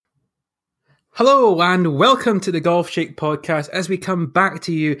Hello and welcome to the Golf Shake podcast as we come back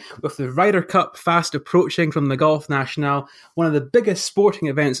to you with the Ryder Cup fast approaching from the Golf National. One of the biggest sporting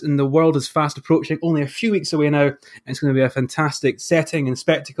events in the world is fast approaching, only a few weeks away now, and it's going to be a fantastic setting and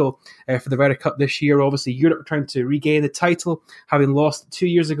spectacle for the Ryder Cup this year. Obviously, Europe are trying to regain the title, having lost 2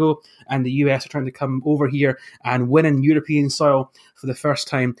 years ago, and the US are trying to come over here and win in European soil for the first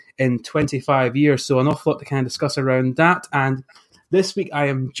time in 25 years. So an awful lot to kind of discuss around that. And this week, I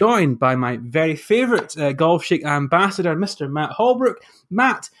am joined by my very favourite Golf Shake ambassador, Mr. Matt Holbrook.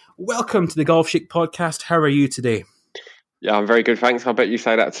 Matt, welcome to the Golf Shake podcast. How are you today? Yeah, I'm very good, thanks. I bet you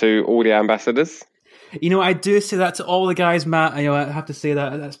say that to all the ambassadors. You know, I do say that to all the guys, Matt. I have to say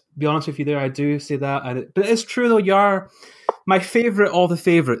that. Let's be honest with you there. I do say that. But it's true, though. You are my favourite of the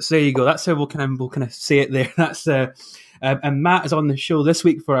favourites. There you go. That's how we'll kind of say it there. That's and Matt is on the show this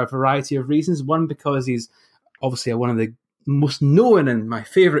week for a variety of reasons. One, because he's obviously one of the most known and my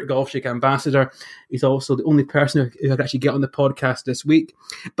favourite Golf Shake ambassador. He's also the only person who could actually get on the podcast this week.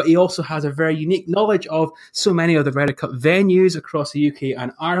 But he also has a very unique knowledge of so many of the Ryder Cup venues across the UK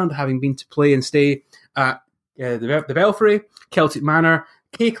and Ireland, having been to play and stay at the Belfry, Celtic Manor,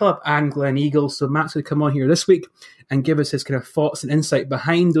 K Club and Glen Eagle. So Matt's going to come on here this week and give us his kind of thoughts and insight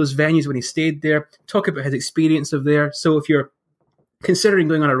behind those venues when he stayed there, talk about his experience of there. So if you're considering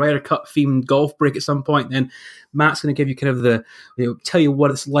going on a Ryder Cup themed golf break at some point, then Matt's going to give you kind of tell you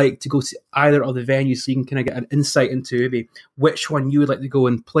what it's like to go to either of the venues so you can kind of get an insight into maybe which one you would like to go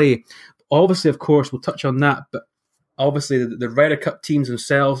and play. Obviously, of course, we'll touch on that, but obviously the Ryder Cup teams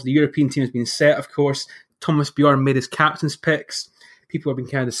themselves, the European team has been set, of course. Thomas Bjorn made his captain's picks. People have been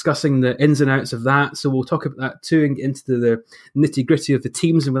kind of discussing the ins and outs of that, so we'll talk about that too and get into the nitty-gritty of the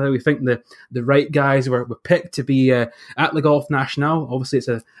teams and whether we think the right guys were picked to be at the Golf National. Obviously, it's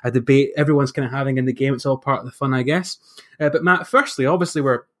a debate everyone's kind of having in the game. It's all part of the fun, I guess. But Matt, firstly, obviously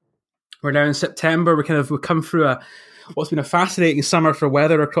we're now in September. We've come through what's been a fascinating summer for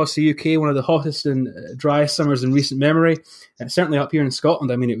weather across the UK, one of the hottest and driest summers in recent memory. Certainly up here in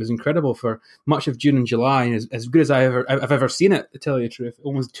Scotland, I mean, it was incredible for much of June and July, and as good as I've ever seen it, to tell you the truth,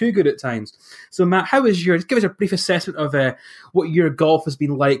 almost too good at times. So Matt, give us a brief assessment of what your golf has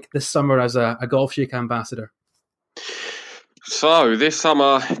been like this summer as a Golf Shake ambassador. So this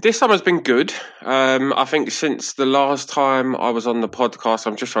summer's been good. I think since the last time I was on the podcast,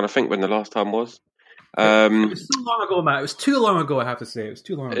 I'm just trying to think when the last time was. It was too long ago, Matt. It was too long ago, I have to say. It was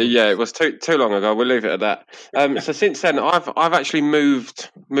too long ago. Yeah, it was too long ago. We'll leave it at that. So since then, I've actually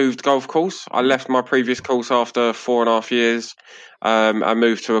moved golf course. I left my previous course after 4.5 years. I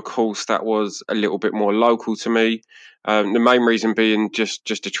moved to a course that was a little bit more local to me. The main reason being just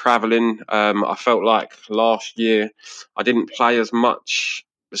the travelling. I felt like last year I didn't play as much,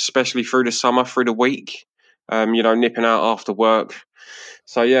 especially through the summer, through the week. Nipping out after work.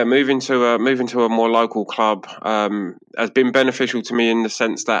 So yeah, moving to a more local club has been beneficial to me in the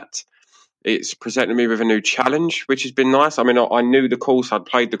sense that it's presented me with a new challenge, which has been nice. I mean, I knew the course. I'd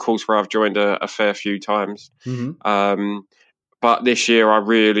played the course where I've joined a fair few times. Mm-hmm. But this year I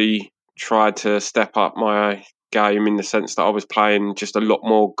really tried to step up my game in the sense that I was playing just a lot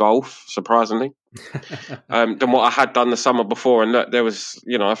more golf, surprisingly, than what I had done the summer before. And look, there was,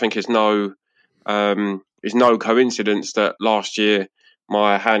 I think it's no coincidence that last year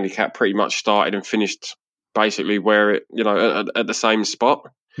my handicap pretty much started and finished basically where it, at the same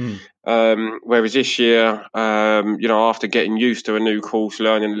spot. Whereas this year, after getting used to a new course,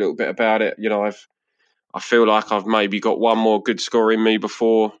 learning a little bit about it, I feel like I've maybe got one more good score in me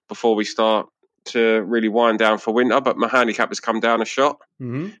before we start to really wind down for winter. But my handicap has come down a shot.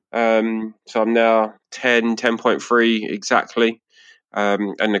 Mm-hmm. So I'm now 10.3 exactly.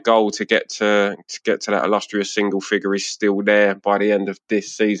 And the goal to get to that illustrious single figure is still there by the end of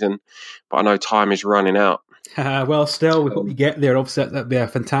this season, but I know time is running out. Well, still, we hope you get there. Obviously, that'd be a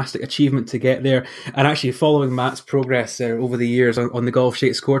fantastic achievement to get there. And actually, following Matt's progress over the years on the Golf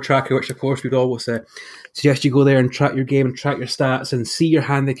Shake score tracker, which of course we'd always suggest you go there and track your game and track your stats and see your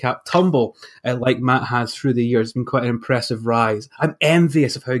handicap tumble like Matt has through the years. It's been quite an impressive rise. I'm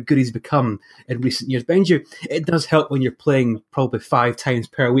envious of how good he's become in recent years. Mind you, it does help when you're playing probably 5 times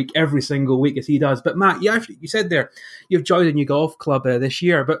per week, every single week as he does. But Matt, you said there, you've joined a new golf club this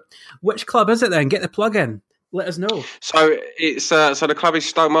year, but which club is it then? Get the plug in. Let us know. So it's the club is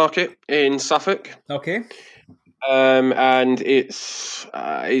Stowmarket in Suffolk. Okay. And it's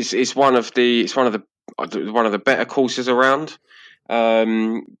one of the better courses around.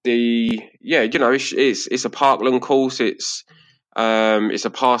 It's a parkland course. It's a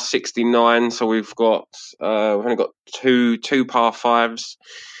par 69, so we've only got two par fives.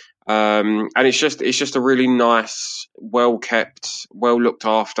 And it's just a really nice, well kept, well looked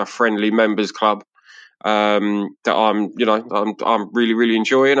after, friendly members club that I'm really, really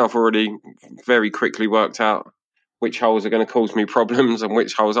enjoying. I've already very quickly worked out which holes are going to cause me problems and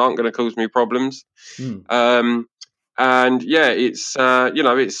which holes aren't going to cause me problems. And yeah, it's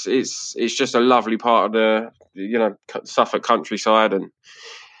just a lovely part of the Suffolk countryside, and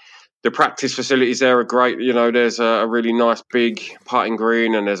the practice facilities there are great. There's a really nice big putting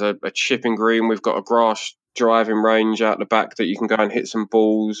green, and there's a chipping green. We've got a grass driving range out the back that you can go and hit some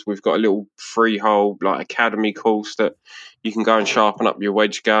balls. We've got a little freehold academy course that you can go and sharpen up your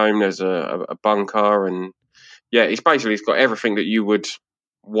wedge game. There's a bunker, and yeah, it's got everything that you would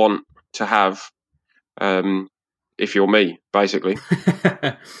want to have if you're me, basically.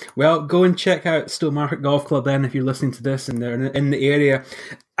 Well, go and check out Stowmarket Golf Club then if you're listening to this and they're in the area.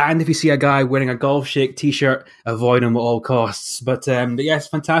 And if you see a guy wearing a Golf Shake t-shirt, avoid him at all costs. But yes,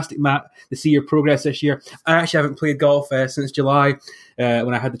 fantastic, Matt, to see your progress this year. I actually haven't played golf since July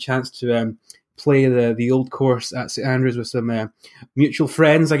when I had the chance to play the old course at St Andrews with some mutual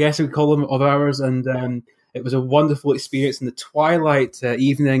friends, I guess we would call them, of ours. And it was a wonderful experience in the twilight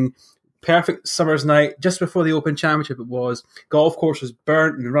evening. Perfect summer's night, just before the Open Championship it was. Golf course was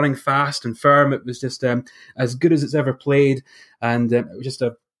burnt and running fast and firm. It was just as good as it's ever played. And it was just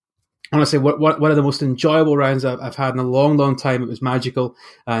honestly, one of the most enjoyable rounds I've had in a long, long time. It was magical.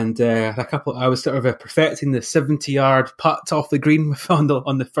 And I was sort of perfecting the 70-yard putt off the green on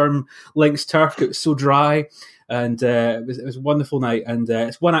the firm links turf. It was so dry. And it was a wonderful night. And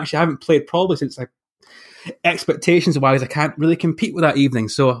it's one actually I haven't played probably since expectations wise, I can't really compete with that evening.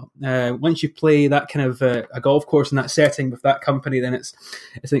 So once you play that kind of a golf course in that setting with that company, then it's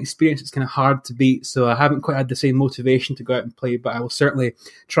an experience that's kind of hard to beat. So I haven't quite had the same motivation to go out and play, but I will certainly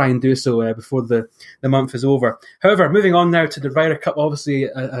try and do so before the month is over. However, moving on now to the Ryder Cup, obviously,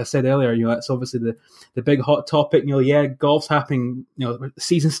 as I said earlier, it's obviously the big hot topic. Golf's happening, the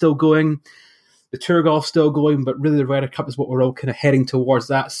season's still going. The Tour Golf's still going, but really the Ryder Cup is what we're all kind of heading towards.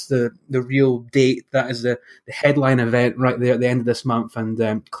 That's the real date. That is the headline event right there at the end of this month.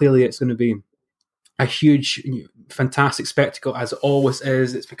 And clearly it's going to be a huge, fantastic spectacle, as it always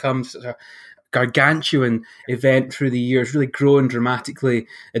is. It's become such a gargantuan event through the years, really grown dramatically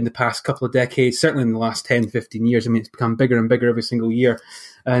in the past couple of decades, certainly in the last 10, 15 years. I mean, it's become bigger and bigger every single year.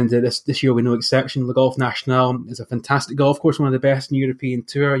 And this year will be no exception. Le Golf National is a fantastic golf course, one of the best in European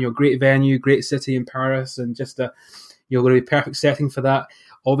Tour. Great venue, great city in Paris, and just going to be a perfect setting for that.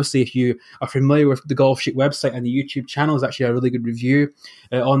 Obviously, if you are familiar with the Golf Shake website and the YouTube channel, is actually a really good review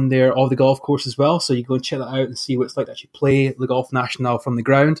on there of the golf course as well. So you go and check that out and see what it's like to actually play Le Golf National from the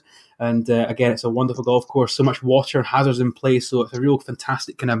ground. And again, it's a wonderful golf course, so much water and hazards in place. So it's a real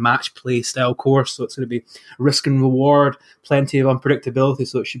fantastic kind of match play style course. So it's going to be risk and reward, plenty of unpredictability.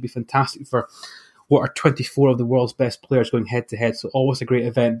 So it should be fantastic for what are 24 of the world's best players going head to head. So always a great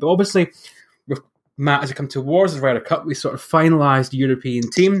event. But obviously, with Matt, as we come towards the Ryder Cup, we sort of finalised the European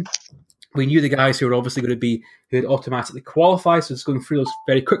team. We knew the guys who were obviously going to be, who had automatically qualified. So just going through those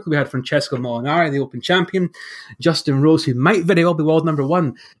very quickly, we had Francesco Molinari, the Open champion, Justin Rose, who might very well be world number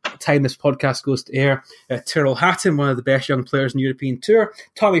one by the time this podcast goes to air, Tyrrell Hatton, one of the best young players in the European Tour,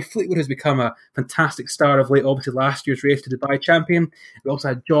 Tommy Fleetwood, who's become a fantastic star of late, obviously last year's Race to Dubai champion. We also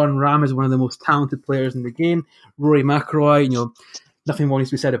had John Ram as one of the most talented players in the game, Rory McIlroy, nothing more needs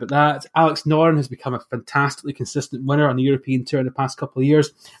to be said about that. Alex Noren has become a fantastically consistent winner on the European Tour in the past couple of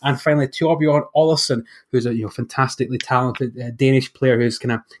years. And finally, Torbjorn Olesen, who's a fantastically talented Danish player who's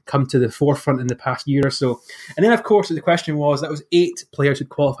kind of come to the forefront in the past year or so. And then, of course, the question was, that was 8 players who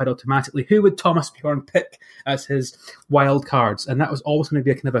qualified automatically. Who would Thomas Bjorn pick as his wild cards? And that was always going to be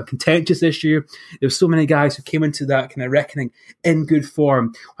a kind of a contentious issue. There were so many guys who came into that kind of reckoning in good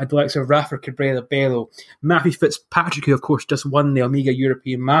form. I had the likes of Rafa Cabrera Bello, Matthew Fitzpatrick, who, of course, just won the Omega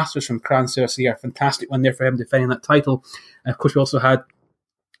European Masters from Kranjcar, a fantastic one there for him defending that title. And of course, we also had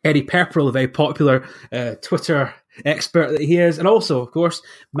Eddie Pepperell, a very popular Twitter expert that he is, and also, of course,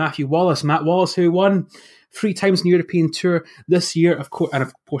 Matt Wallace, who won 3 times in the European Tour this year, of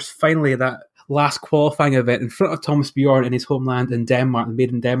course, finally that last qualifying event in front of Thomas Bjorn in his homeland in Denmark, the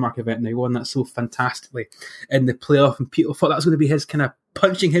Made in Denmark event, and he won that so fantastically in the playoff, and people thought that was going to be his kind of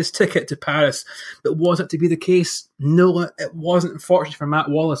punching his ticket to Paris. But was it to be the case? No, it wasn't, unfortunately, for Matt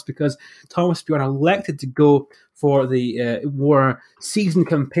Wallace, because Thomas Bjorn elected to go for the more seasoned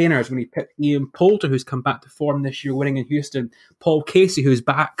campaigners when he picked Ian Poulter, who's come back to form this year, winning in Houston, Paul Casey, who's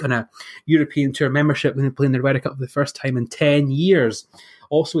back on a European Tour membership, when he playing the Ryder Cup for the first time in 10 years.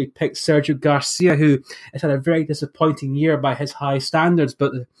 Also, he picked Sergio Garcia, who has had a very disappointing year by his high standards,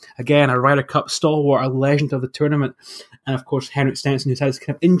 but again, a Ryder Cup stalwart, a legend of the tournament. And of course, Henrik Stenson, who's had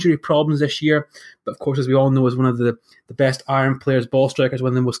kind of injury problems this year, but of course, as we all know, is one of the best iron players, ball strikers, one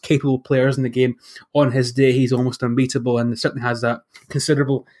of the most capable players in the game. On his day, he's almost unbeatable, and certainly has that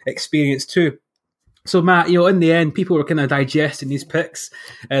considerable experience too. So, Matt, in the end, people were kind of digesting these picks.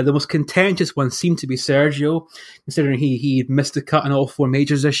 The most contentious one seemed to be Sergio, considering he'd missed the cut in all 4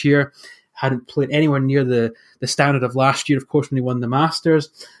 majors this year, hadn't played anywhere near the standard of last year, of course, when he won the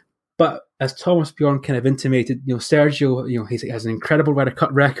Masters. But as Thomas Bjorn kind of intimated, Sergio, he has an incredible Ryder Cup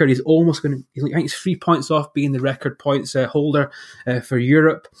record. He's almost going to, I think he's 3 points off being the record points holder for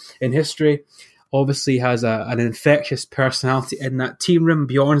Europe in history. Obviously has an infectious personality in that team room.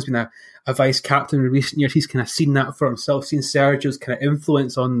 Bjorn's been a vice captain in recent years. He's kind of seen that for himself, seen Sergio's kind of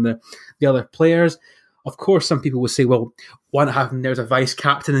influence on the other players. Of course, some people would say, well, why not have him there as a vice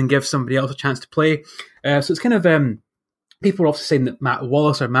captain and give somebody else a chance to play? So it's kind of, people are also saying that Matt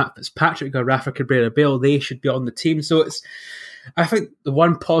Wallace or Matt Fitzpatrick or Rafa Cabrera-Bello, they should be on the team. So I think the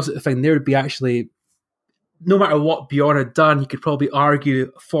one positive thing there would be actually, no matter what Bjorn had done, he could probably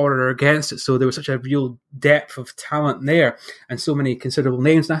argue for or against it. So there was such a real depth of talent there and so many considerable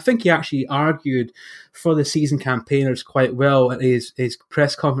names. And I think he actually argued for the season campaigners quite well at his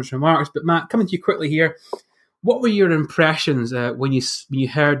press conference remarks. But Matt, coming to you quickly here, what were your impressions when you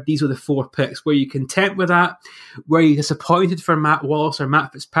heard these were the 4 picks? Were you content with that? Were you disappointed for Matt Wallace or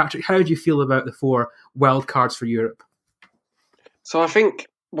Matt Fitzpatrick? How did you feel about the 4 wild cards for Europe? So I think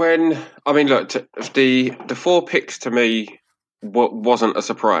look, the 4 picks to me wasn't a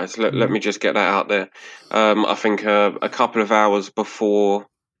surprise. Let me just get that out there. I think a couple of hours before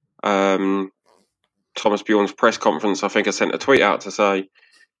Thomas Bjorn's press conference, I think I sent a tweet out to say,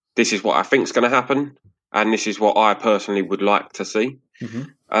 this is what I think is going to happen, and this is what I personally would like to see.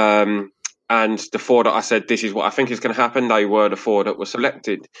 Mm-hmm. And the 4 that I said, this is what I think is going to happen, they were the 4 that were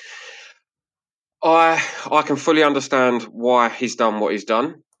selected. I can fully understand why he's done what he's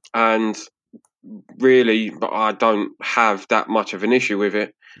done, and really, but I don't have that much of an issue with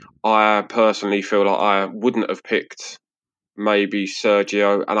it. I personally feel like I wouldn't have picked maybe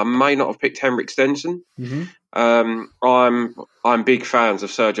Sergio, and I may not have picked Henrik Stenson. Mm-hmm. I'm big fans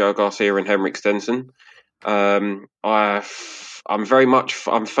of Sergio Garcia and Henrik Stenson. I'm firmly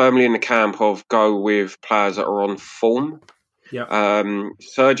in the camp of go with players that are on form. Yeah.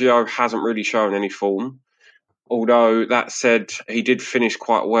 Sergio hasn't really shown any form. Although, that said, he did finish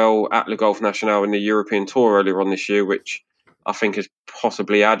quite well at Le Golf National in the European Tour earlier on this year, which I think has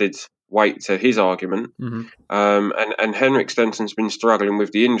possibly added weight to his argument. Mm-hmm. And Henrik Stenson's been struggling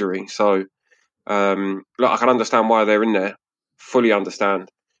with the injury. So, look, I can understand why they're in there. Fully understand.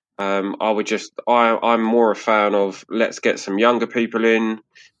 I'm more a fan of let's get some younger people in.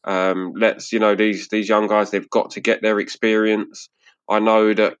 These young guys, they've got to get their experience. I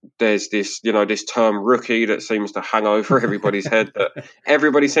know that there's this term rookie that seems to hang over everybody's head, that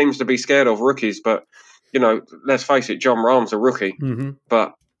everybody seems to be scared of rookies. But, let's face it, Jon Rahm's a rookie, mm-hmm.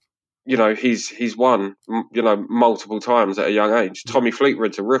 but, he's won, multiple times at a young age. Tommy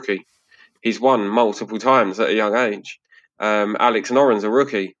Fleetwood's a rookie. He's won multiple times at a young age. Alex Noren's a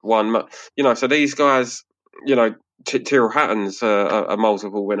rookie, so these guys, Tyrrell Hatton's a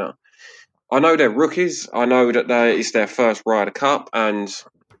multiple winner. I know they're rookies. I know that it's their first Ryder Cup, and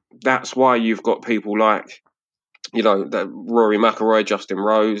that's why you've got people like, Rory McIlroy, Justin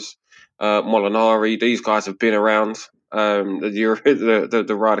Rose, Molinari. These guys have been around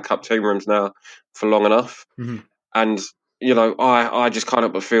the Ryder Cup team rooms now for long enough. Mm-hmm. And, I just kind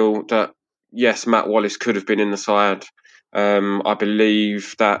of feel that, yes, Matt Wallace could have been in the side. I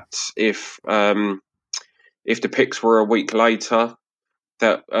believe that if the picks were a week later,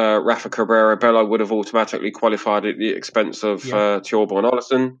 that Rafa Cabrera-Bello would have automatically qualified at the expense of Thorbjørn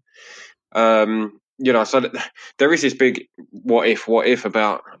Olesen. So there is this big what if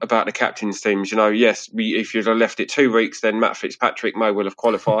about the captain's teams. Yes, if you'd have left it 2 weeks, then Matt Fitzpatrick may well have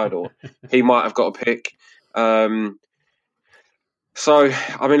qualified, or he might have got a pick. So,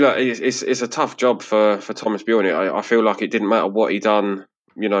 look, it's a tough job for Thomas Bjorn. I feel like it didn't matter what he done.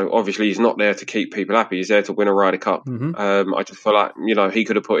 Obviously he's not there to keep people happy. He's there to win a Ryder Cup. Mm-hmm. I just feel like, he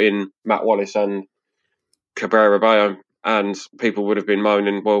could have put in Matt Wallace and Cabrera-Bello, and people would have been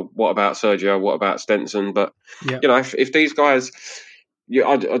moaning, well, what about Sergio? What about Stenson? But, if these guys,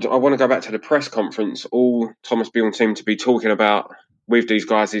 I want to go back to the press conference. All Thomas Bjorn seemed to be talking about with these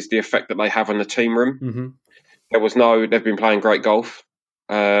guys is the effect that they have on the team room. Mm-hmm. They've been playing great golf.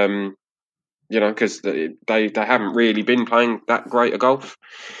 Because they haven't really been playing that great a golf.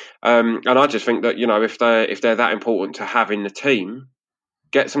 And I just think that, if they're that important to have in the team,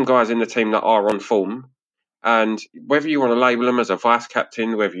 get some guys in the team that are on form, and whether you want to label them as a vice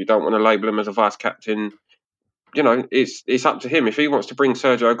captain, whether you don't want to label them as a vice captain, it's up to him. If he wants to bring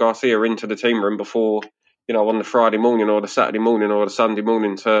Sergio Garcia into the team room before, on the Friday morning or the Saturday morning or the Sunday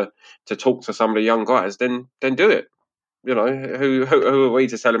morning to talk to some of the young guys, then do it. Who are we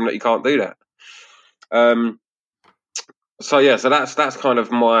to tell him that he can't do that? So that's kind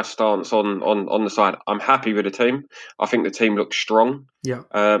of my stance on the side. I'm happy with the team. I think the team looks strong. Yeah.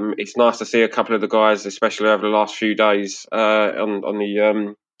 It's nice to see a couple of the guys, especially over the last few days, on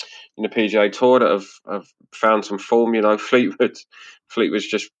the in the PGA Tour that have found some form. Fleetwood's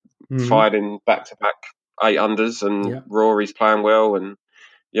just fighting back-to-back 8-unders, and Rory's playing well, and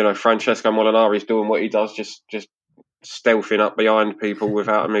Francesco Molinari's doing what he does, just stealthing up behind people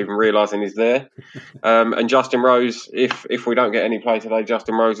without them even realising he's there. And Justin Rose, if we don't get any play today,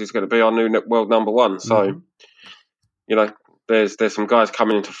 Justin Rose is going to be our new world number one. So, there's some guys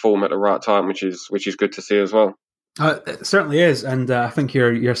coming into form at the right time, which is good to see as well. It certainly is, and I think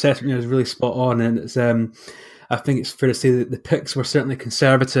your assessment is really spot on. And it's I think it's fair to say that the picks were certainly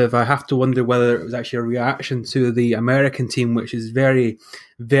conservative. I have to wonder whether it was actually a reaction to the American team, which is very,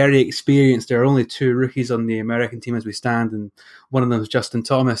 very experienced. There are only 2 rookies on the American team as we stand, and one of them is Justin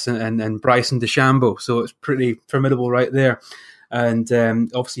Thomas and Bryson DeChambeau. So it's pretty formidable right there. And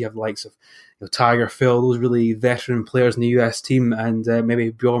obviously you have the likes of Tiger, Phil, those really veteran players in the US team, and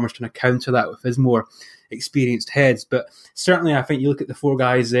maybe Bjorn's trying to counter that with his more experienced heads. But certainly I think you look at the 4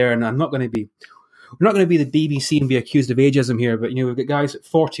 guys there, and we're not going to be the BBC and be accused of ageism here, but we've got guys at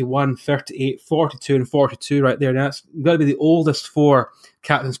 41, 38, 42 and 42 right there. Now that's got to be the oldest 4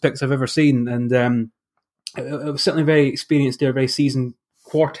 captain's picks I've ever seen, and it was certainly very experienced there, very seasoned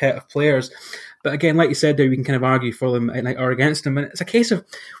quartet of players. But again, like you said there, we can kind of argue for them or against them, and it's a case of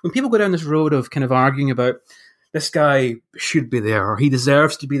when people go down this road of kind of arguing about this guy should be there or he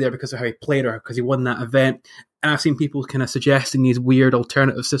deserves to be there because of how he played or because he won that event. And I've seen people kind of suggesting these weird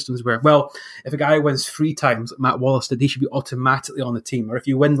alternative systems where, well, if a guy wins 3 times, like Matt Wallace did, he should be automatically on the team. Or if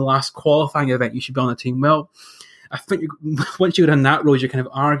you win the last qualifying event, you should be on the team. Well, I think once you go down that road, you're kind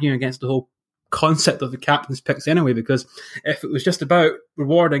of arguing against the whole concept of the captain's picks anyway, because if it was just about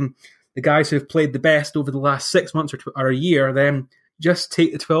rewarding the guys who have played the best over the last 6 months or a year, then just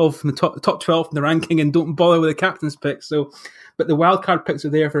take the 12 from the top 12 from the ranking and don't bother with the captain's picks. So, but the wildcard picks are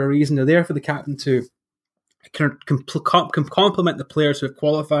there for a reason. They're there for the captain to can complement the players who have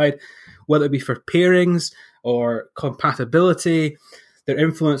qualified, whether it be for pairings or compatibility, their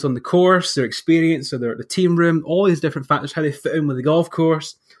influence on the course, their experience, or the team room, all these different factors, how they fit in with the golf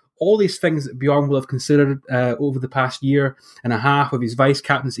course, all these things that Bjorn will have considered over the past year and a half with his vice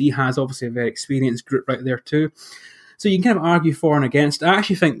captains. He has obviously a very experienced group right there too. So you can kind of argue for and against. I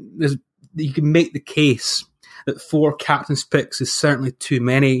actually think you can make the case that 4 captain's picks is certainly too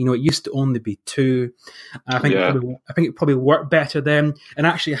many. It used to only be 2. I think it probably worked better then. And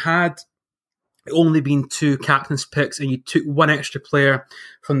actually, had it only been 2 captain's picks, and you took 1 extra player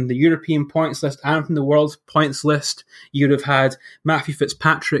from the European points list and from the world points list, you'd have had Matthew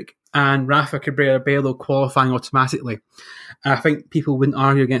Fitzpatrick and Rafa Cabrera Bello qualifying automatically. And I think people wouldn't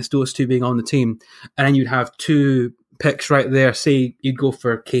argue against those 2 being on the team. And then you'd have 2 picks right there. Say you'd go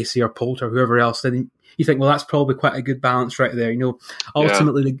for Casey or Poulter or whoever else, then you think, well, that's probably quite a good balance right there.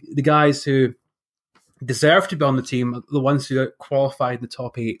 Ultimately, the guys who deserve to be on the team are the ones who qualified in the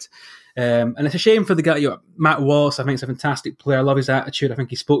top 8. And it's a shame for the guy, Matt Wallace. I think he's a fantastic player. I love his attitude. I think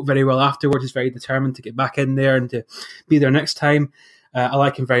he spoke very well afterwards. He's very determined to get back in there and to be there next time. I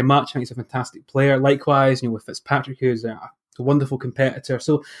like him very much. I think he's a fantastic player. Likewise, with Fitzpatrick, who's a wonderful competitor.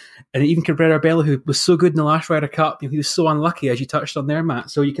 So, and even Cabrera Bello, who was so good in the last Ryder Cup, he was so unlucky, as you touched on there, Matt.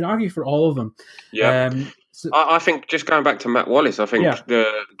 So you can argue for all of them. Yeah, I think just going back to Matt Wallace, I think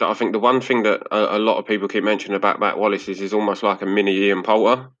the one thing that a lot of people keep mentioning about Matt Wallace is he's almost like a mini Ian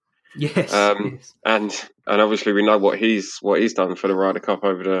Poulter. Yes, yes. And obviously we know what he's done for the Ryder Cup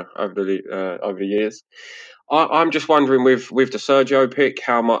over the years. I'm just wondering with the Sergio pick,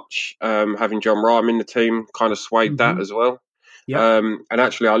 how much having John Rahm in the team kind of swayed that as well. Yep. And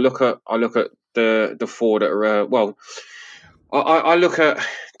actually, I look at the 4 that are I look at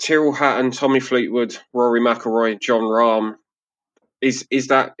Tyrrell Hatton, Tommy Fleetwood, Rory McIlroy, John Rahm. Is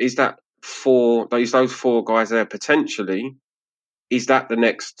that those 4 guys there potentially? Is that the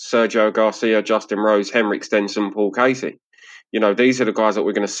next Sergio Garcia, Justin Rose, Henrik Stenson, Paul Casey? These are the guys that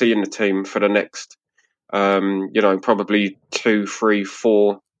we're going to see in the team for the next, probably 2, 3,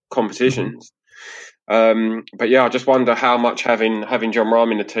 4 competitions. But yeah, I just wonder how much having John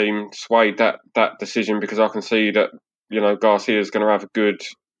Rahm in the team swayed that decision, because I can see that Garcia is going to have a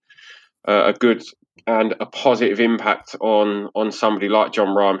good and a positive impact on somebody like Jon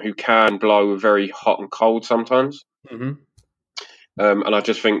Rahm, who can blow very hot and cold sometimes. Mm-hmm. And I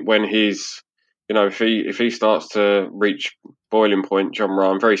just think when he's, if he starts to reach boiling point, Jon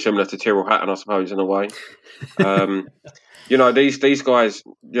Rahm, very similar to Tyrrell Hatton, I suppose, in a way. These guys,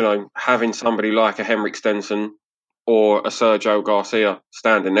 having somebody like a Henrik Stenson or a Sergio Garcia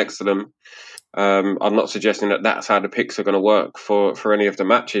standing next to them. I'm not suggesting that that's how the picks are going to work for any of the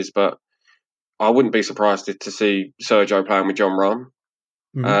matches, but I wouldn't be surprised to see Sergio playing with Jon Rahm.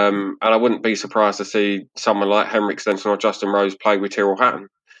 Mm-hmm. And I wouldn't be surprised to see someone like Henrik Stenson or Justin Rose play with Tyrrell Hatton.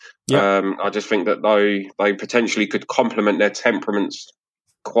 Yeah. I just think that they potentially could complement their temperaments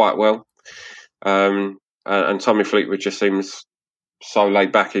quite well. And Tommy Fleetwood just seems so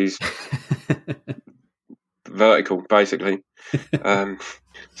laid back. He's vertical, basically.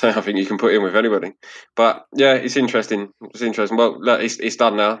 So I think you can put in with anybody. But yeah, it's interesting. It's interesting. Well, look, it's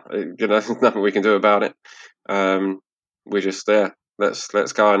done now. There's nothing we can do about it. We're just there. Let's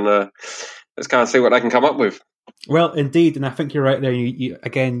go and see what they can come up with. Well, indeed, and I think you're right there.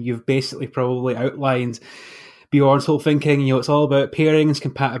 You've basically probably outlined Bjorn's whole thinking. It's all about pairings,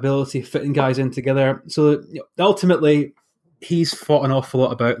 compatibility, fitting guys in together. So ultimately, he's thought an awful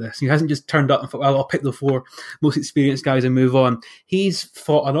lot about this. He hasn't just turned up and thought, well, I'll pick the 4 most experienced guys and move on. He's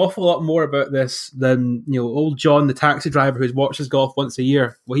thought an awful lot more about this than old John, the taxi driver who watches golf once a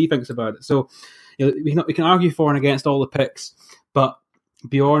year, what he thinks about it. So we can argue for and against all the picks, but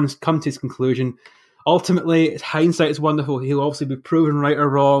Bjorn's come to his conclusion. Ultimately, hindsight is wonderful. He'll obviously be proven right or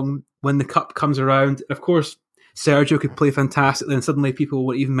wrong when the cup comes around. Of course, Sergio could play fantastically and suddenly people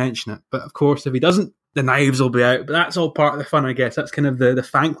won't even mention it. But of course, if he doesn't, the knives will be out. But that's all part of the fun, I guess. That's kind of the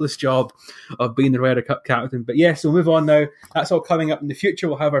thankless job of being the Ryder Cup captain. But yes, we'll move on now. That's all coming up in the future.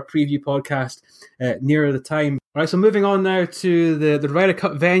 We'll have our preview podcast nearer the time. All right, so moving on now to the Ryder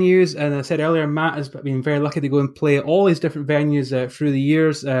Cup venues. And I said earlier, Matt has been very lucky to go and play all these different venues through the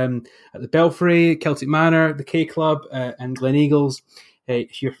years. At the Belfry, Celtic Manor, the K Club, and Gleneagles.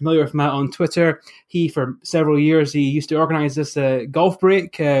 If you're familiar with Matt on Twitter, for several years, he used to organise this golf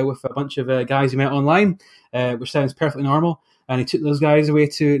break with a bunch of guys he met online, which sounds perfectly normal. And he took those guys away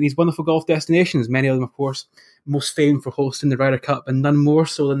to these wonderful golf destinations, many of them, of course, most famed for hosting the Ryder Cup, and none more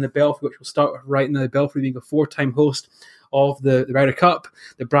so than the Belfry, which we'll start with right now. The Belfry being a 4-time host of the Ryder Cup.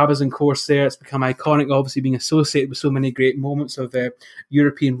 The Brabazon course there, it's become iconic, obviously being associated with so many great moments of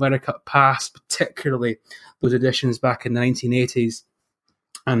European Ryder Cup past, particularly those editions back in the 1980s.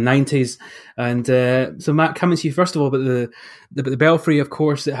 And 90s. And so, Matt, coming to you first of all, but the Belfry, of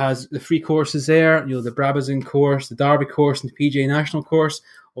course, it has the 3 courses there. The Brabazon course, the Derby course, and the PGA National course.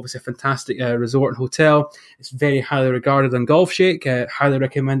 Obviously, a fantastic resort and hotel. It's very highly regarded on GolfShake, highly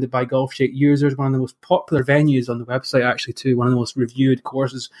recommended by GolfShake users. One of the most popular venues on the website, actually, too. One of the most reviewed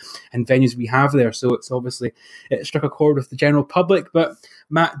courses and venues we have there. So it's obviously it struck a chord with the general public. But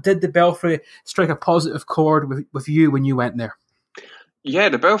Matt, did the Belfry strike a positive chord with you when you went there? Yeah,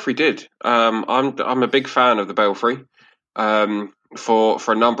 the Belfry did. I'm a big fan of the Belfry for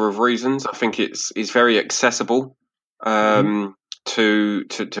a number of reasons. I think it's very accessible to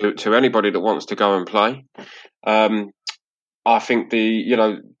anybody that wants to go and play. I think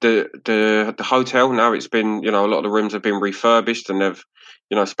the hotel now, it's been a lot of the rooms have been refurbished and they've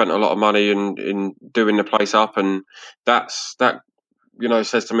spent a lot of money in doing the place up, and that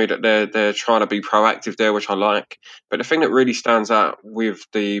says to me that they're trying to be proactive there, which I like. But the thing that really stands out with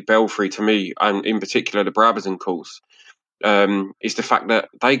the Belfry to me, and in particular the Brabazon course, is the fact that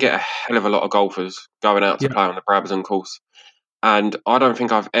they get a hell of a lot of golfers going out to play on the Brabazon course. And I don't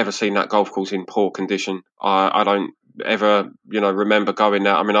think I've ever seen that golf course in poor condition. I don't ever, remember going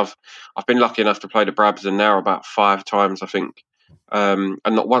there. I mean, I've been lucky enough to play the Brabazon now about 5 times, I think. And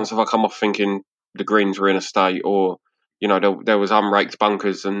not once have I come off thinking the greens were in a state, or there was unraked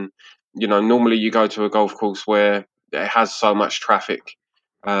bunkers. And normally you go to a golf course where it has so much traffic,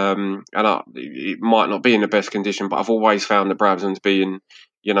 and it might not be in the best condition, but I've always found the Brabazon to be in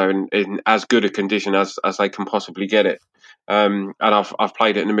as good a condition as they can possibly get it. And I've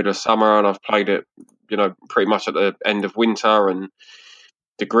played it in the middle of summer, and I've played it pretty much at the end of winter, and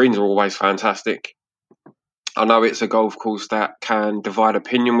the greens are always fantastic. I know it's a golf course that can divide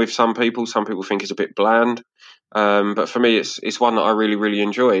opinion with some people. Some people think it's a bit bland. But for me, it's one that I really, really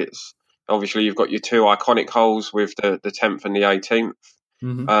enjoy. It's obviously you've got your 2 iconic holes with the 10th and the 18th.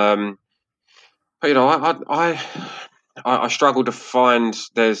 Mm-hmm. But I struggle to find.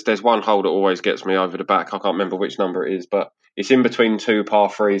 There's one hole that always gets me over the back. I can't remember which number it is, but it's in between 2 par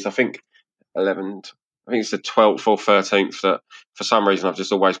 3s. I think 11th. I think it's the 12th or 13th that for some reason I've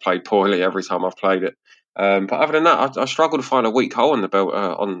just always played poorly every time I've played it. But other than that, I struggle to find a weak hole on the belt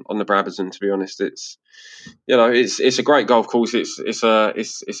on the Brabazon. To be honest, it's it's a great golf course. It's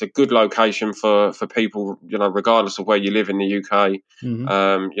a good location for people, regardless of where you live in the UK.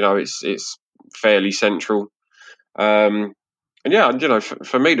 It's fairly central. And yeah,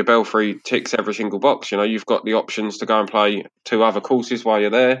 for me, the Belfry ticks every single box. You've got the options to go and play 2 other courses while you're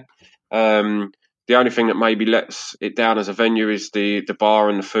there. The only thing that maybe lets it down as a venue is the bar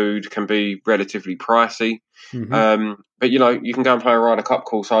and the food can be relatively pricey. But you can go and play a Ryder Cup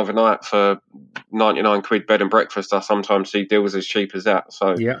course overnight for 99 quid bed and breakfast. I sometimes see deals as cheap as that.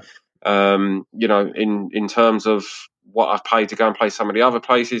 So Yeah. In terms of what I've paid to go and play some of the other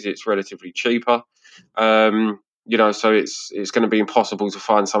places, it's relatively cheaper. So it's going to be impossible to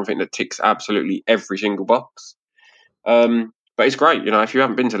find something that ticks absolutely every single box. But it's great, if you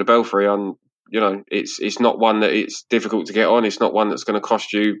haven't been to the Belfry, it's not one that it's difficult to get on. It's not one that's going to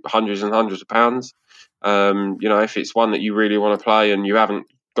cost you hundreds and hundreds of pounds. If it's one that you really want to play and you haven't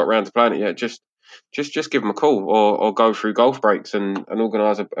got around to playing it yet, just give them a call or go through golf breaks and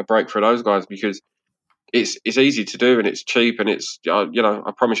organise a break for those guys, because it's easy to do and it's cheap and it's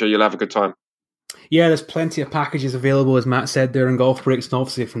I promise you'll have a good time. Yeah, there's plenty of packages available, as Matt said there, in golf breaks, and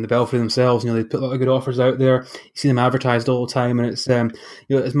obviously from the Belfry themselves. They put a lot of good offers out there. You see them advertised all the time, and it's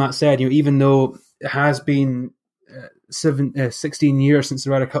as Matt said, even though it has been 16 years since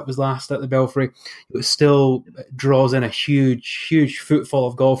the Ryder Cup was last at the Belfry, it still draws in a huge footfall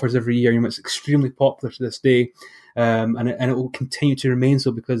of golfers every year. It's extremely popular to this day. And it will continue to remain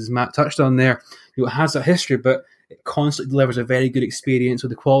so, because, as Matt touched on there, it has that history, but it constantly delivers a very good experience with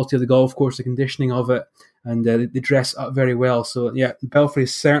the quality of the golf course, the conditioning of it, and they dress up very well. So yeah, Belfry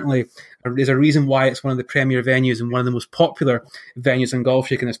is certainly there's a reason why it's one of the premier venues and one of the most popular venues on Golf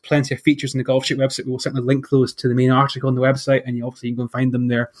Chic, and there's plenty of features on the Golf Chic website. We will certainly link those to the main article on the website, and you can go and find them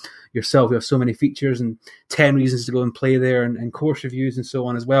there yourself. We have so many features and 10 reasons to go and play there, and course reviews and so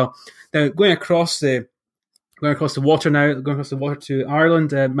on as well. Now, going across the water now, going across the water to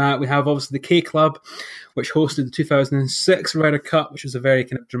Ireland, Matt, we have obviously the K Club, which hosted the 2006 Ryder Cup, which was a very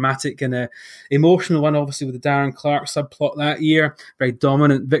kind of dramatic and emotional one, obviously, with the Darren Clarke subplot that year. Very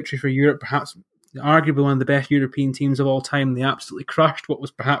dominant victory for Europe, perhaps arguably one of the best European teams of all time. They absolutely crushed what was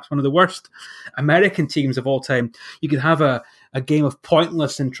perhaps one of the worst American teams of all time. You could have a game of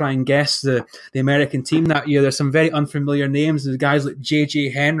Pointless and try and guess the American team that year. There's some very unfamiliar names. There's guys like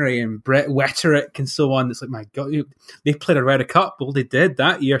J.J. Henry and Brett Wetterick and so on. It's like, my God, they played a Ryder Cup. Well, they did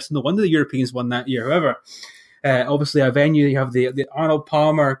that year, so no wonder the Europeans won that year. However, obviously a venue, you have the Arnold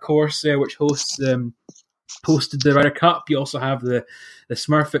Palmer course which hosted the Ryder Cup. You also have the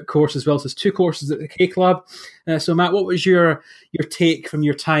Smurfit course as well. So there's 2 courses at the K Club. So Matt, what was your take from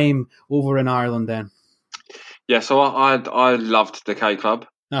your time over in Ireland then? Yeah, so I loved the K Club.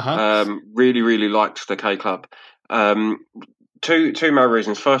 Really, really liked the K Club. Two main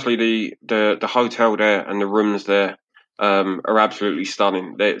reasons. Firstly, the hotel there and the rooms there are absolutely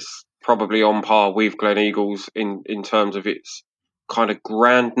stunning. It's probably on par with Glen Eagles in terms of its kind of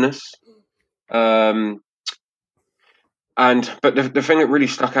grandness. But the thing that really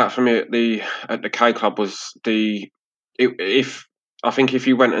stuck out for me at the K Club was if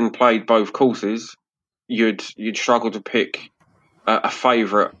you went and played both courses, you'd struggle to pick a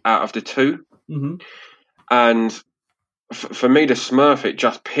favourite out of the 2. Mm-hmm. And for me, the Smurfit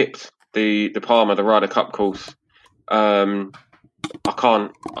just pipped the Palmer, the Ryder Cup course. I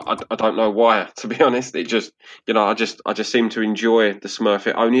don't know why, to be honest. It just, I just seem to enjoy the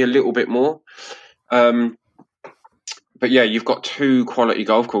Smurfit only a little bit more. But yeah, you've got 2 quality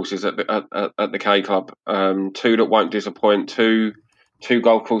golf courses at the K Club. 2 that won't disappoint. 2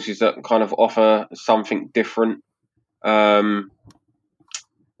 golf courses that kind of offer something different. The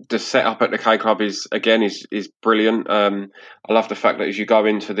setup at the K Club is brilliant. I love the fact that as you go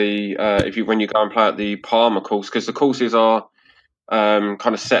into when you go and play at the Palmer course, because the courses are kind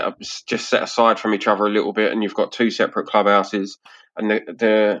of set aside from each other a little bit, and you've got 2 separate clubhouses, and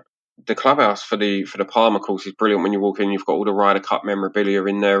the clubhouse for the Palmer course is brilliant. When you walk in, you've got all the Ryder Cup memorabilia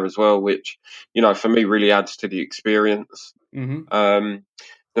in there as well, which for me really adds to the experience. Mm-hmm.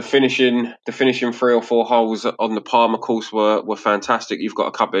 The finishing 3 or 4 holes on the Palmer course were fantastic. You've got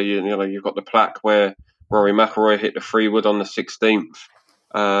a couple of you've got the plaque where Rory McIlroy hit the 3-wood on the 16th.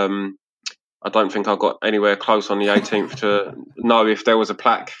 I don't think I got anywhere close on the 18th to know if there was a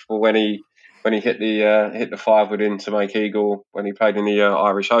plaque for when he hit the 5-wood in to make eagle when he played in the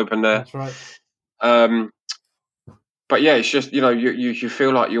Irish Open there. That's right. But yeah, it's just you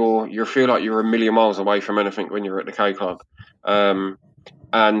feel like you're a million miles away from anything when you're at the K Club.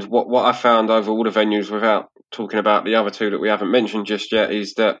 And what I found over all the venues, without talking about the other 2 that we haven't mentioned just yet,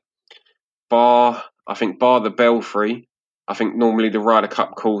 is that bar I think bar the Belfry, I think normally the Ryder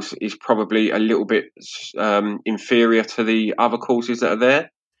Cup course is probably a little bit inferior to the other courses that are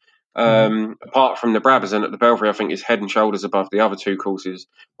there. Apart from the Brabazon at the Belfry, I think is head and shoulders above the other two courses,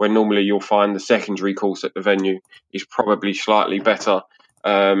 where normally you'll find the secondary course at the venue is probably slightly better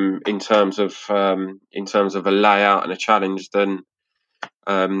in terms of a layout and a challenge than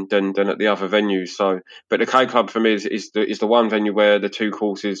at the other venues. So, but the K Club for me is the one venue where the two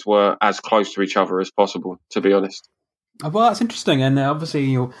courses were as close to each other as possible, to be honest. Well, that's interesting, and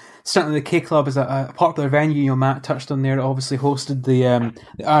obviously, certainly the K Club is a popular venue. Matt touched on there. It obviously hosted the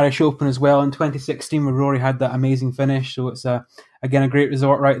Irish Open as well in 2016, where Rory had that amazing finish. So it's again a great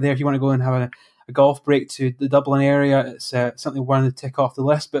resort right there. If you want to go and have a golf break to the Dublin area, it's something one to tick off the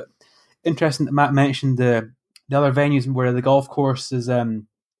list. But interesting that Matt mentioned the other venues where the golf course is the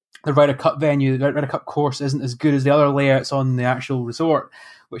Ryder Cup venue. The Ryder Cup course isn't as good as the other layouts on the actual resort,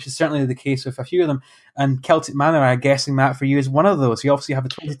 which is certainly the case with a few of them. And Celtic Manor, I'm guessing, Matt, for you is one of those. You obviously have the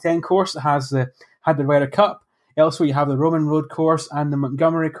 2010 course that had the Ryder Cup. Also, you have the Roman Road course and the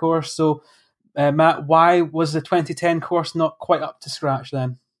Montgomery course. So, Matt, why was the 2010 course not quite up to scratch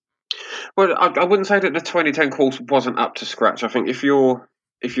then? Well, I wouldn't say that the 2010 course wasn't up to scratch. I think if you're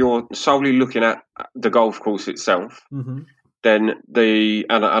solely looking at the golf course itself, then I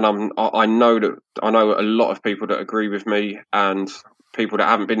know a lot of people that agree with me, and people that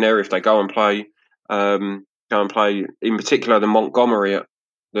haven't been there, if they go and play in particular the Montgomery at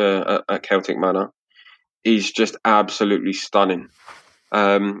Celtic Manor, is just absolutely stunning.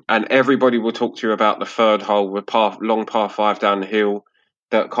 And everybody will talk to you about the third hole, with long par 5 down the hill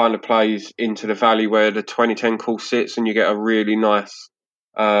that kind of plays into the valley where the 2010 course sits, and you get a really nice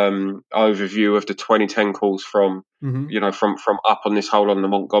overview of the 2010 course from from up on this hole on the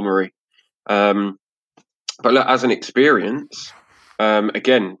Montgomery. But look, as an experience,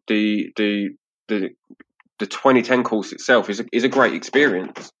 again, the 2010 course itself is a great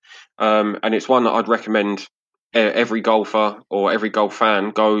experience, and it's one that I'd recommend every golfer or every golf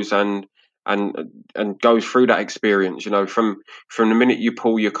fan goes and goes through that experience. From the minute you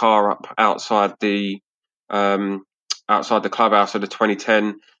pull your car up outside the clubhouse of the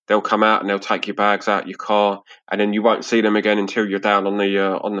 2010, they'll come out and they'll take your bags out your car, and then you won't see them again until you're down on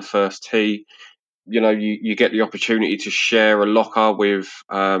the first tee. You get the opportunity to share a locker with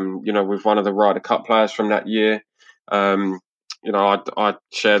one of the Ryder Cup players from that year.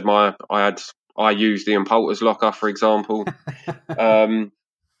 I used the Poulter's locker, for example. And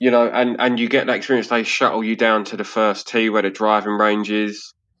you get that experience. They shuttle you down to the first tee where the driving range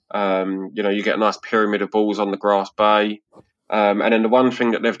is. You get a nice pyramid of balls on the grass bay. And then the one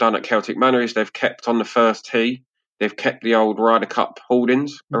thing that they've done at Celtic Manor is they've kept on the first tee, they've kept the old Ryder Cup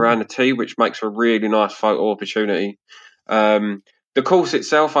hoardings around the tee, which makes for a really nice photo opportunity. The course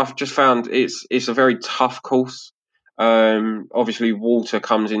itself, I've just found it's a very tough course. Obviously, water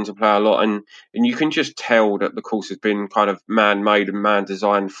comes into play a lot, and you can just tell that the course has been kind of man-made and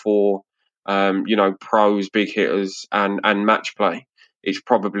man-designed for, pros, big hitters, and match play. It's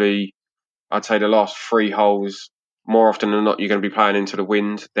probably, I'd say, the last 3 holes, more often than not, you're going to be playing into the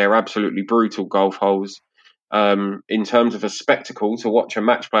wind. They're absolutely brutal golf holes. In terms of a spectacle to watch a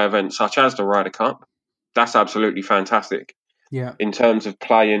match play event such as the Ryder Cup, that's absolutely fantastic. Yeah. In terms of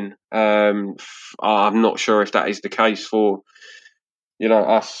playing, I'm not sure if that is the case for,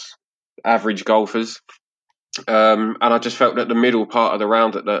 us average golfers. And I just felt that the middle part of the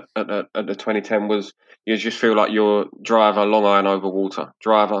round at the 2010 was, you just feel like you're driver, long iron over water.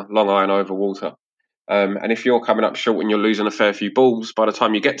 And if you're coming up short and you're losing a fair few balls, by the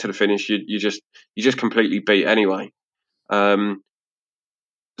time you get to the finish, you just completely beat anyway. So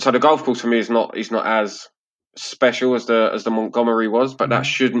the golf course for me is not as special as the Montgomery was, but that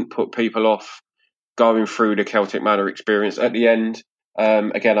shouldn't put people off going through the Celtic Manor experience. At the end,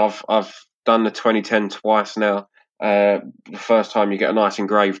 again, I've done the 2010 twice now. The first time you get a nice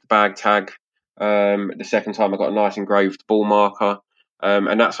engraved bag tag. The second time I got a nice engraved ball marker.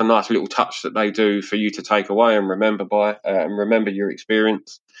 And that's a nice little touch that they do for you to take away and remember and remember your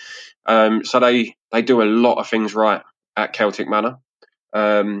experience. So they do a lot of things right at Celtic Manor.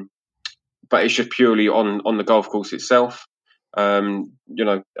 But it's just purely on the golf course itself. As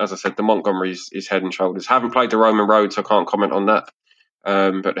I said, the Montgomery is head and shoulders. Haven't played the Roman Road, so I can't comment on that.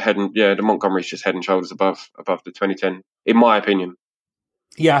 But the Montgomery is just head and shoulders above the 2010, in my opinion.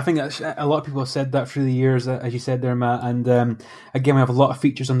 Yeah, I think that's, a lot of people have said that through the years, as you said there, Matt. And again, we have a lot of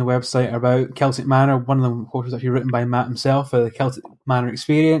features on the website about Celtic Manor. One of them, of course, is actually written by Matt himself, the Celtic Manor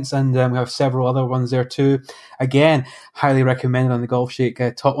Experience, and we have several other ones there too. Again, highly recommended on the Golf Shake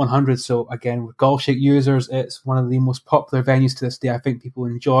Top 100. So again, with Golf Shake users, it's one of the most popular venues to this day. I think people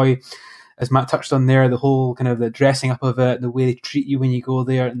enjoy as Matt touched on there, the whole kind of the dressing up of it, the way they treat you when you go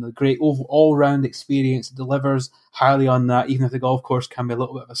there, and the great all-round experience it delivers highly on that, even if the golf course can be a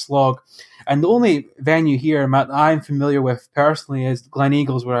little bit of a slog. And the only venue here, Matt, that I'm familiar with personally is Glen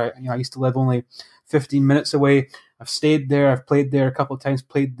Eagles, where I used to live only 15 minutes away. I've stayed there, I've played there a couple of times,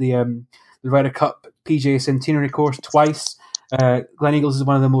 played the Ryder Cup PGA Centenary course twice. Glen Eagles is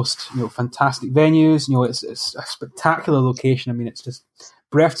one of the most fantastic venues. It's a spectacular location. I mean, it's just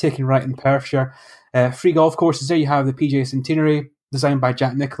breathtaking right in Perthshire. Free golf courses there. You have the PGA Centenary, designed by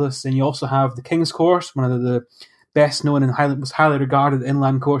Jack Nicklaus, and you also have the King's Course, one of the best known and most highly regarded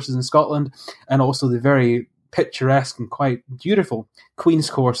inland courses in Scotland, and also the very picturesque and quite beautiful Queen's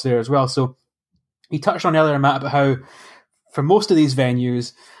Course there as well. So you touched on earlier, Matt, about how for most of these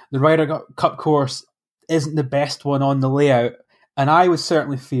venues, the Ryder Cup course isn't the best one on the layout. And I would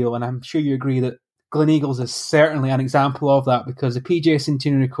certainly feel, and I'm sure you agree, that Glen Eagles is certainly an example of that, because the PGA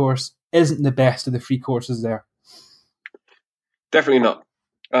Centenary course isn't the best of the free courses there. Definitely not.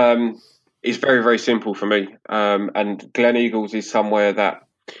 It's very, very simple for me. And Glen Eagles is somewhere that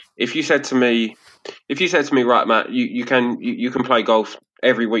if you said to me, right, Matt, you can play golf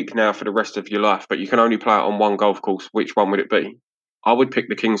every week now for the rest of your life, but you can only play it on one golf course, which one would it be? I would pick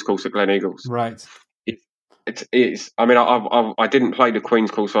the King's Course at Glen Eagles. Right. It's. I mean, I didn't play the Queen's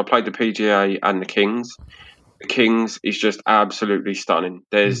Course, so I played the PGA and the King's. The King's is just absolutely stunning.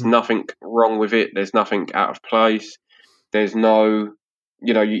 There's nothing wrong with it. There's nothing out of place. There's no,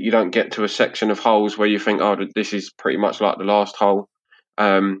 you don't get to a section of holes where you think, oh, this is pretty much like the last hole.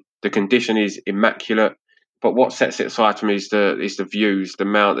 The condition is immaculate. But what sets it aside to me is the views, the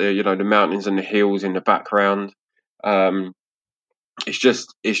mountains and the hills in the background. It's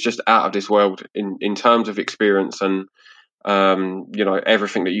just out of this world in terms of experience and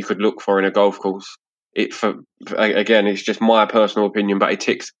everything that you could look for in a golf course. Again, it's just my personal opinion, but it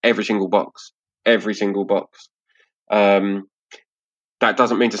ticks every single box. That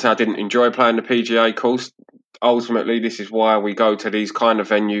doesn't mean to say I didn't enjoy playing the PGA course. Ultimately, this is why we go to these kind of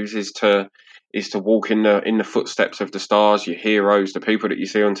venues, is to walk in the footsteps of the stars, your heroes, the people that you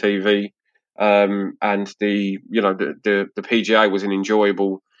see on TV. And the PGA was an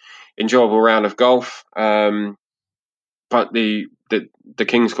enjoyable round of golf. But the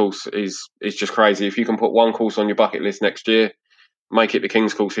King's Course is just crazy. If you can put one course on your bucket list next year, make it the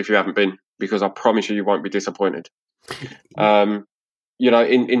King's Course if you haven't been, because I promise you won't be disappointed.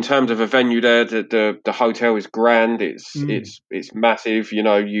 In terms of a venue there, the hotel is grand. It's massive.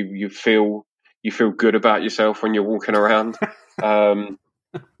 You feel good about yourself when you're walking around.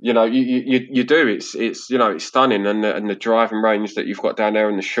 You do. It's stunning, and the driving range that you've got down there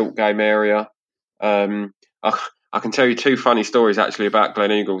in the short game area. I can tell you two funny stories actually about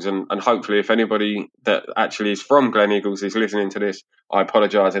Glen Eagles, and hopefully, if anybody that actually is from Glen Eagles is listening to this, I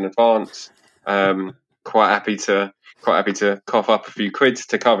apologise in advance. Quite happy to cough up a few quids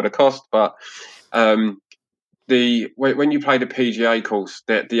to cover the cost, but when you play the PGA course,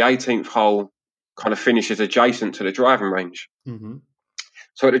 the 18th hole kind of finishes adjacent to the driving range. Mm-hmm.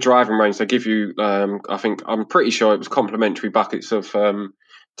 So at the driving range, they give you, I'm pretty sure it was complimentary buckets of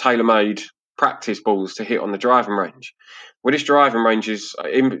tailor-made practice balls to hit on the driving range. Well, this driving range is,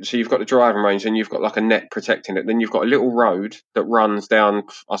 so you've got the driving range and you've got like a net protecting it. Then you've got a little road that runs down,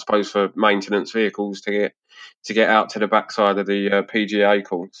 I suppose, for maintenance vehicles to get out to the backside of the PGA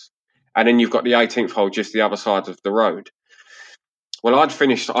course. And then you've got the 18th hole just the other side of the road. Well,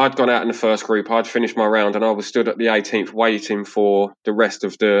 I'd gone out in the first group, I'd finished my round, and I was stood at the 18th waiting for the rest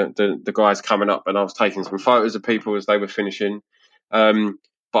of the guys coming up, and I was taking some photos of people as they were finishing.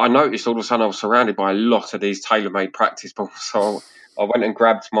 But I noticed all of a sudden I was surrounded by a lot of these tailor-made practice balls. So I went and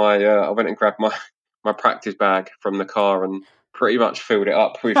grabbed my practice bag from the car and pretty much filled it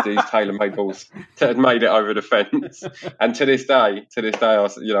up with these tailor-made balls that had made it over the fence. And to this day,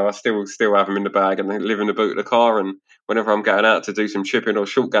 I still have them in the bag and they live in the boot of the car. And whenever I'm going out to do some chipping or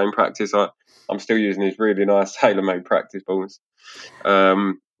short game practice, I'm still using these really nice tailor-made practice balls.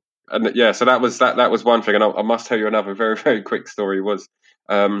 So that was one thing. And I must tell you another very, very quick story was,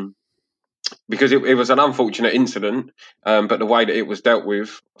 because it was an unfortunate incident, but the way that it was dealt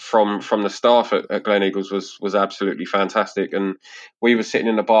with from the staff at Glen Eagles was absolutely fantastic. And we were sitting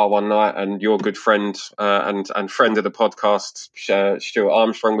in the bar one night, and your good friend and friend of the podcast, Stuart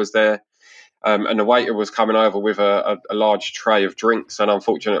Armstrong, was there. And the waiter was coming over with a large tray of drinks, and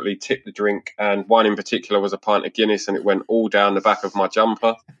unfortunately tipped the drink. And one in particular was a pint of Guinness, and it went all down the back of my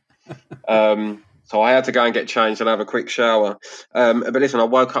jumper. So I had to go and get changed and have a quick shower. But listen, I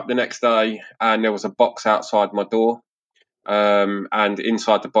woke up the next day and there was a box outside my door. And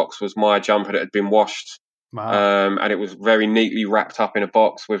inside the box was my jumper that had been washed Wow. And it was very neatly wrapped up in a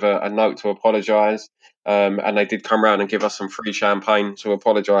box with a note to apologise. And they did come round and give us some free champagne to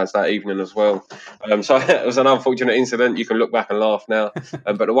apologise that evening as well. So it was an unfortunate incident. You can look back and laugh now,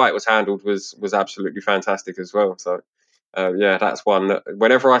 but the way it was handled was absolutely fantastic as well. So. Yeah, that's one that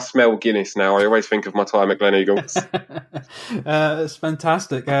whenever I smell Guinness now, I always think of my time at Gleneagles. It's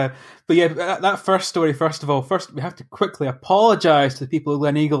fantastic. But yeah, that first story, first we have to quickly apologise to the people of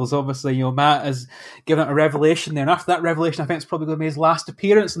Gleneagles. Obviously, Matt has given out a revelation there. And after that revelation, I think it's probably going to be his last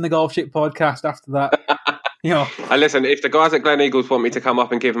appearance in the Golf Shape podcast after that. And listen, if the guys at Gleneagles want me to come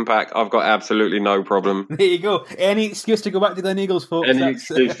up and give them back, I've got absolutely no problem. There you go. Any excuse to go back to Gleneagles, folks.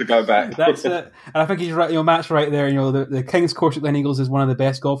 Excuse to go back. That's it. And I think he's right. Matt's right there. The King's Course at Gleneagles is one of the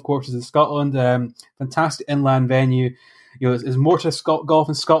best golf courses in Scotland. Fantastic inland venue. There's more to golf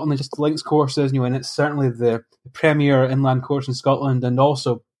in Scotland than just the links courses. And it's certainly the premier inland course in Scotland. And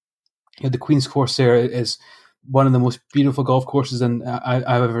also, the Queen's Course there is one of the most beautiful golf courses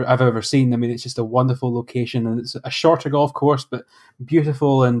I've ever seen. I mean, it's just a wonderful location, and it's a shorter golf course, but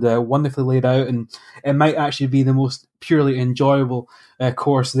beautiful and wonderfully laid out. And it might actually be the most purely enjoyable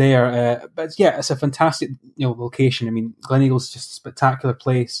course there. But yeah, it's a fantastic location. I mean, Gleneagles is just a spectacular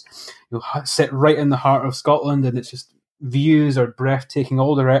place. Sit right in the heart of Scotland, and it's just views are breathtaking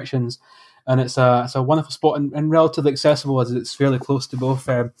all directions. And it's a wonderful spot and relatively accessible as it's fairly close to both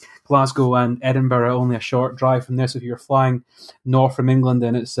Glasgow and Edinburgh, only a short drive from there. So if you're flying north from England,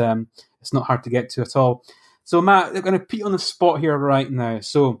 then it's not hard to get to at all. So Matt, I'm going to put you on the spot here right now.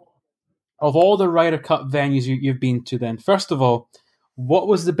 So of all the Ryder Cup venues you've been to then, first of all, what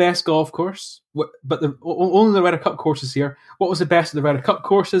was the best golf course? Only the Ryder Cup courses here. What was the best of the Ryder Cup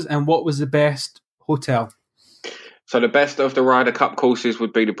courses, and what was the best hotel? So the best of the Ryder Cup courses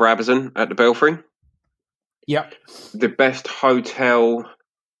would be the Brabazon at the Belfry. Yep. The best hotel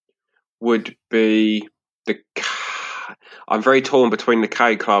would be I'm very torn between the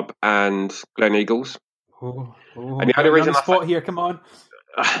K Club and Gleneagles. And the only reason spot here, come on.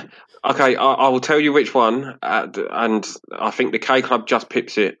 Okay, I will tell you which one, and I think the K Club just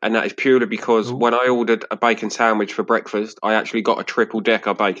pips it, and that is purely because when I ordered a bacon sandwich for breakfast, I actually got a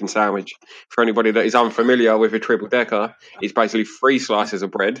triple-decker bacon sandwich. For anybody that is unfamiliar with a triple-decker, it's basically 3 slices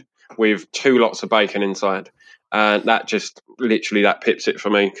of bread with 2 lots of bacon inside, and that just literally that pips it for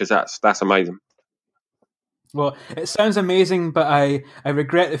me because that's amazing. Well, it sounds amazing, but I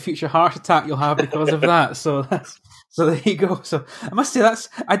regret the future heart attack you'll have because of that. So there you go. So I must say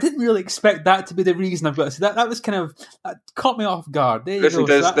I didn't really expect that to be the reason I've got to say that. That was that caught me off guard. There you Listen,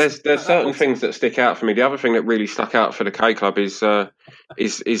 go. There's certain things that stick out for me. The other thing that really stuck out for the K Club is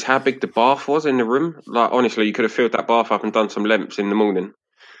how big the bath was in the room. Like honestly, you could have filled that bath up and done some lemps in the morning.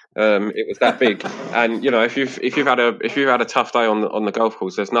 It was that big, and if you've had a tough day on the golf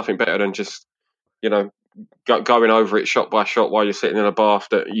course, there's nothing better than just going over it shot by shot while you're sitting in a bath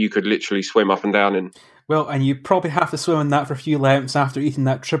that you could literally swim up and down in. Well, and you probably have to swim in that for a few laps after eating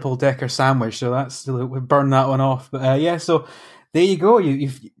that triple-decker sandwich, so we'll burn that one off. But so there you go.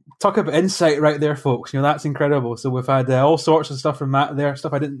 You've talk about insight right there, folks. That's incredible. So we've had all sorts of stuff from Matt there,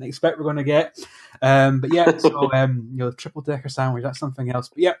 stuff I didn't expect we're going to get. But yeah, so the triple-decker sandwich, that's something else.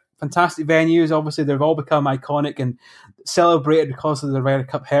 But yeah, fantastic venues. Obviously, they've all become iconic and celebrated because of the Ryder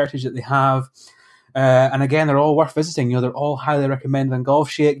Cup heritage that they have. And again, they're all worth visiting. They're all highly recommended on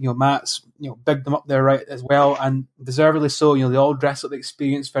Golf Shake. Matt's bigged them up there right as well, and deservedly so. They all dress up the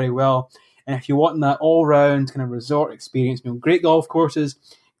experience very well. And if you want that all-round kind of resort experience, great golf courses,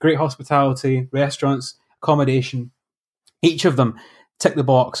 great hospitality, restaurants, accommodation, each of them tick the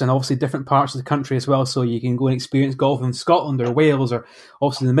box, and obviously different parts of the country as well. So you can go and experience golf in Scotland or Wales, or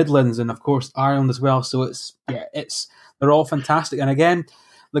obviously the Midlands, and of course Ireland as well. So they're all fantastic. And again,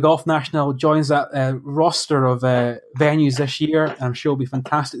 the Golf National joins that roster of venues this year, and I'm sure it'll be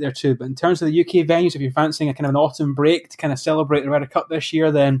fantastic there too. But in terms of the UK venues, if you're fancying a kind of an autumn break to kind of celebrate the Ryder Cup this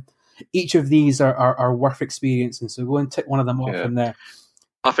year, then each of these are worth experiencing. So go and tick one of them off in there.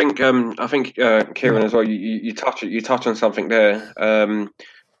 I think Kieran as well. You touch on something there.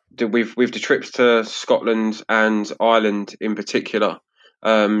 With the trips to Scotland and Ireland in particular,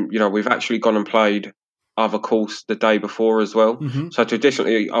 we've actually gone and played other course the day before as well. Mm-hmm. So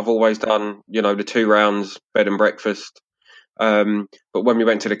traditionally, I've always done the 2 rounds bed and breakfast. But when we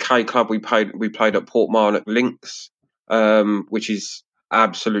went to the K Club, we played at Portmarnock Links, which is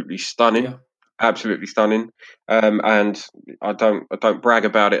absolutely stunning. Yeah. Absolutely stunning, and I don't brag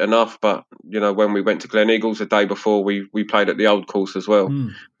about it enough. But when we went to Gleneagles the day before, we played at the old course as well,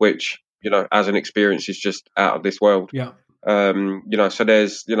 which as an experience is just out of this world. Yeah, So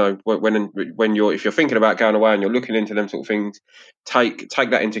there's, when if you're thinking about going away and you're looking into them sort of things, take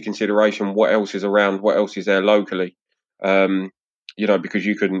that into consideration. What else is around? What else is there locally? Because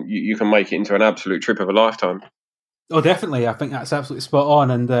you can make it into an absolute trip of a lifetime. Oh, definitely. I think that's absolutely spot on.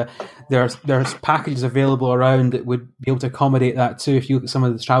 And there's packages available around that would be able to accommodate that too. If you look at some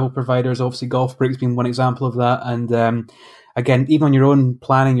of the travel providers, obviously Golf Break's been one example of that. And again, even on your own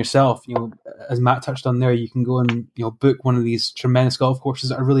planning yourself, as Matt touched on there, you can go and book one of these tremendous golf courses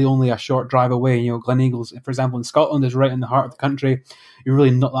that are really only a short drive away. Gleneagles, for example, in Scotland, is right in the heart of the country. You're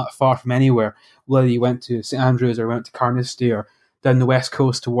really not that far from anywhere. Whether you went to St Andrews or went to Carnoustie or down the west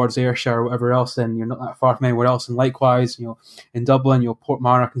coast towards Ayrshire or whatever else, then you're not that far from anywhere else. And likewise, in Dublin,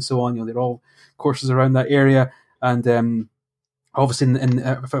 Portmarnock and so on, they're all courses around that area. And obviously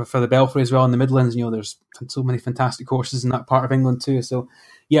for the Belfry as well in the Midlands, there's so many fantastic courses in that part of England too. So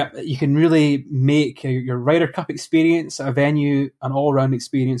yeah, you can really make your Ryder Cup experience a venue, an all-round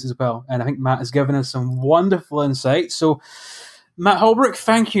experience as well. And I think Matt has given us some wonderful insights. So Matt Holbrook,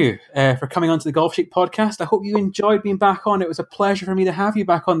 thank you for coming on to the Golf Shake podcast. I hope you enjoyed being back on. It was a pleasure for me to have you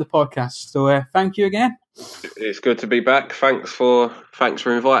back on the podcast. So thank you again. It's good to be back. Thanks for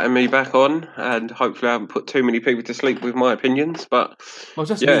inviting me back on, and hopefully I haven't put too many people to sleep with my opinions. But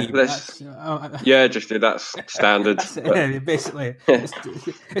just yeah, me. that's standard. Basically,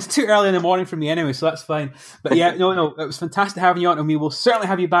 it's too early in the morning for me anyway, so that's fine. But yeah, no, it was fantastic having you on, and we will certainly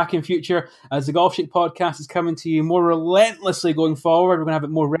have you back in future as the Golf Shake podcast is coming to you more relentlessly going forward. We're going to have it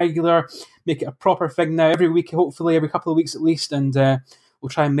more regular, make it a proper thing now every week, hopefully every couple of weeks at least, and we'll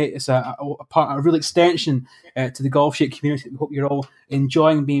try and make this a real extension to the Golf Shake community that we hope you're all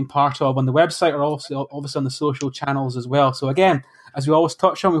enjoying being part of on the website or also obviously on the social channels as well. So again, as we always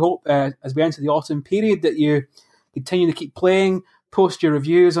touch on, we hope as we enter the autumn period that you continue to keep playing, post your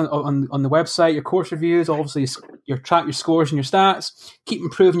reviews on the website, your course reviews, obviously track your scores and your stats, keep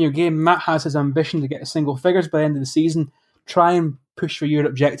improving your game. Matt has his ambition to get to single figures by the end of the season. Try and push for your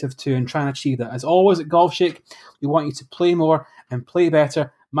objective too and try and achieve that. As always at Golf Shake, we want you to play more and play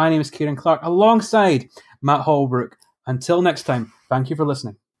better. My name is Kieran Clark alongside Matt Holbrook. Until next time, thank you for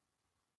listening.